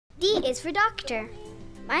D is for doctor.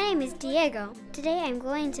 My name is Diego. Today I'm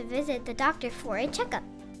going to visit the doctor for a checkup.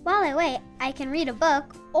 While I wait, I can read a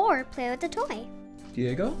book or play with a toy.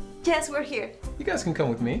 Diego? Yes, we're here. You guys can come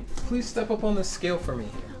with me. Please step up on the scale for me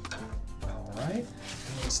here. All right.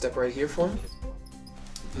 Step right here for me.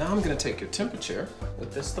 Now I'm gonna take your temperature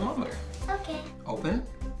with this thermometer. Okay. Open,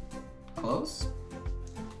 close,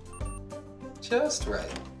 just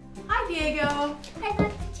right. Hi, Diego. Hi,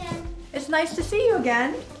 Dr. Chen. It's nice to see you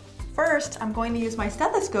again. First, I'm going to use my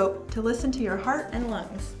stethoscope to listen to your heart and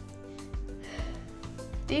lungs.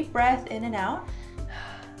 Deep breath in and out.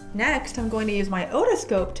 Next, I'm going to use my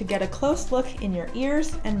otoscope to get a close look in your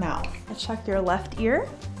ears and mouth. Let's check your left ear.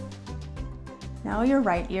 Now your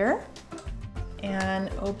right ear. And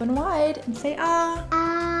open wide and say ah.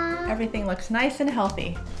 Ah. Everything looks nice and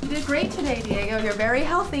healthy. You did great today, Diego. You're very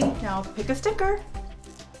healthy. Now pick a sticker.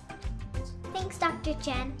 Thanks, Dr.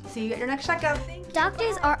 Chen. See you at your next checkup.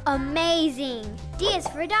 Doctors are amazing. D is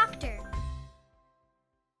for doctor.